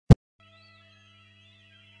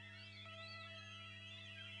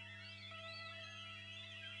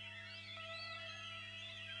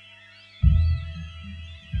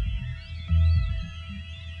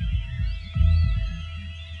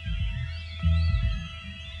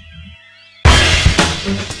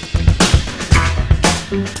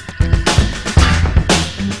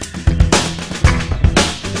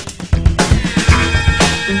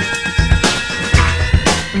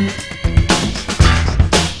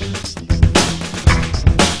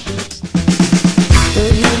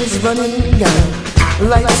Running down,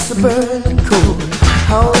 lights are burning cold.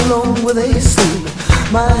 How long will they sleep?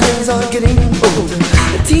 My hands are getting older.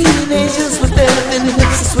 The teenagers with their thin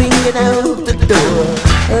hips are swinging out the door.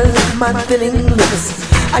 My thinning lips,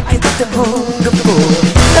 I get the hunger for.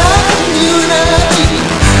 I need unity,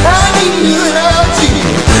 I need unity,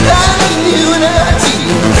 I need unity,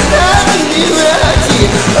 I need unity.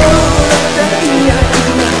 Oh,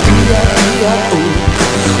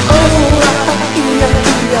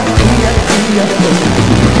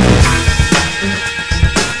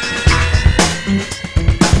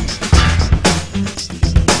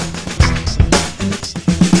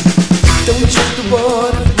 don't check the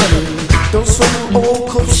water running, don't swim all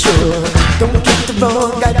cold shore. Don't get the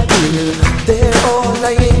wrong idea, they're all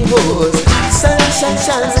lying wars. Sunshine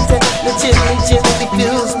shines and gently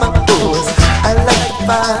fills my pores. I like the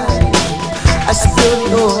fire, I spill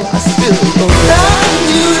the oil, I spill the oil. I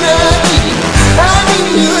need unity, I need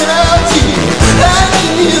unity, I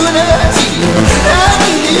need unity, I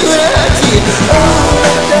need unity. Oh,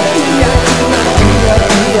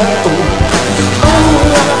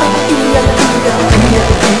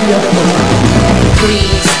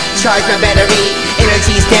 please charge my battery.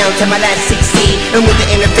 Energy's down to my last 60. And with the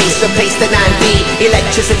interface replace the 9B.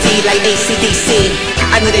 Electricity like AC/DC.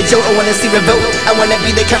 I need a jolt, I wanna see revolt. I wanna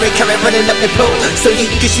be the current running up the pole, so you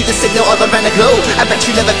can shoot the signal all around the globe. I bet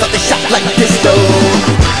you never felt the shock like this though.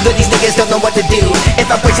 Though these niggas don't know what to do.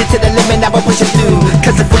 If I push it to the limit, I will push it through.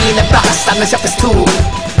 Cause if we in the box, I'm the sharpest tool.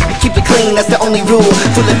 Keep it clean, that's the only rule.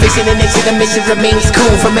 Full of vision and nature, the mission remains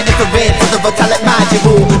cool. From an infrared, full of a talent, mind you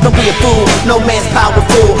rule. Don't be a fool, no man's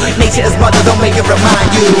powerful. Nature is mother, don't make it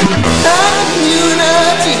remind you. I need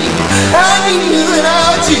unity, I need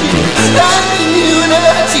unity, I need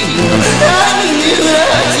unity, I need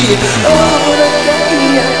unity. Oh,